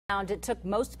It took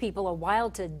most people a while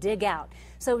to dig out.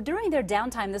 So during their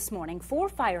downtime this morning, 4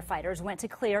 firefighters went to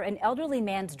clear an elderly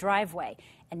man's driveway.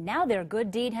 And now their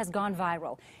good deed has gone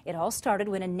viral. It all started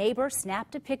when a neighbor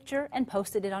snapped a picture and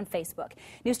posted it on Facebook.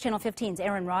 News Channel 15's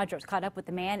Aaron Rogers caught up with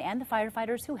the man and the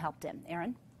firefighters who helped him.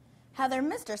 Aaron? Heather,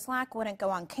 Mr. Slack wouldn't go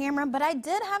on camera, but I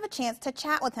did have a chance to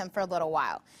chat with him for a little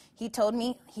while. He told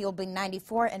me he'll be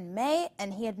 94 in May,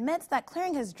 and he admits that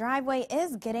clearing his driveway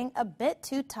is getting a bit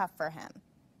too tough for him.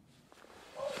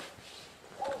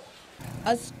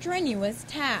 A strenuous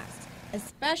task,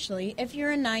 especially if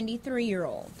you're a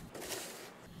 93-year-old.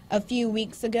 A few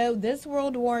weeks ago, this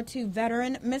World War II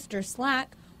veteran, Mr.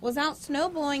 Slack, was out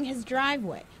snowblowing his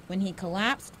driveway when he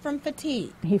collapsed from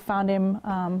fatigue. He found him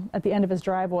at the end of his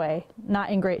driveway, not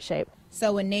in great shape.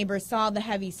 So when neighbors saw the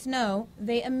heavy snow,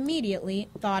 they immediately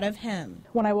thought of him.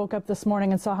 When I woke up this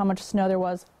morning and saw how much snow there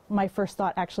was, my first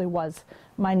thought actually was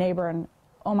my neighbor, and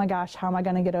oh my gosh, how am I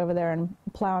going to get over there and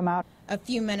plow him out? A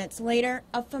few minutes later,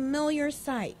 a familiar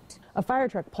sight. A fire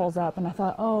truck pulls up, and I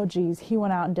thought, oh geez, he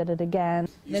went out and did it again.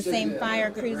 The same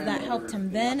fire crews that helped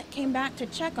him then came back to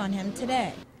check on him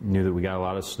today. Knew that we got a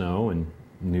lot of snow and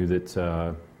knew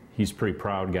that he's a pretty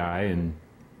proud guy and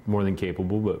more than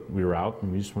capable, but we were out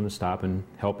and we just wanted to stop and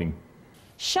help him.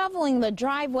 Shoveling the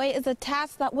driveway is a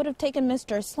task that would have taken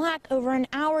Mr. Slack over an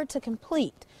hour to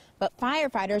complete, but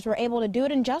firefighters were able to do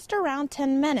it in just around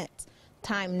 10 minutes.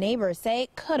 Time neighbors say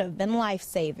could have been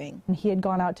life-saving. He had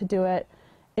gone out to do it.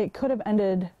 It could have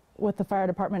ended with the fire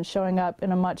department showing up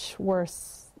in a much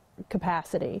worse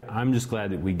capacity. I'm just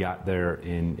glad that we got there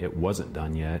and it wasn't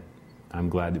done yet. I'm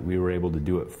glad that we were able to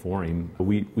do it for him.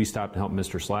 We stopped to help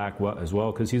Mr. Slack as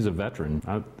well because he's a veteran.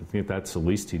 I think that's the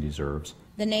least he deserves.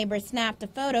 The neighbor snapped a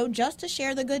photo just to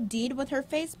share the good deed with her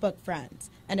Facebook friends,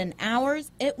 and in hours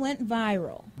it went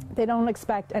viral. They don't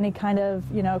expect any kind of,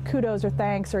 kudos or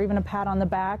thanks or even a pat on the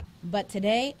back. But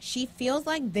today she feels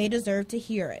like they deserve to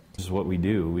hear it. This is what we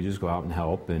do. We just go out and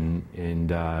help, and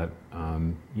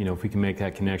if we can make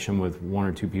that connection with 1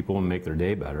 or 2 people and make their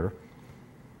day better,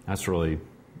 that's really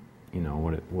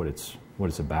what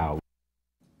it's about.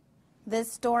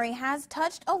 This story has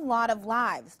touched a lot of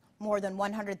lives. More than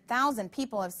 100,000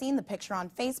 people have seen the picture on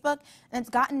Facebook, and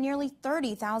it's gotten nearly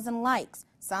 30,000 likes,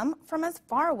 some from as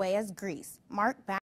far away as Greece. Mark, back.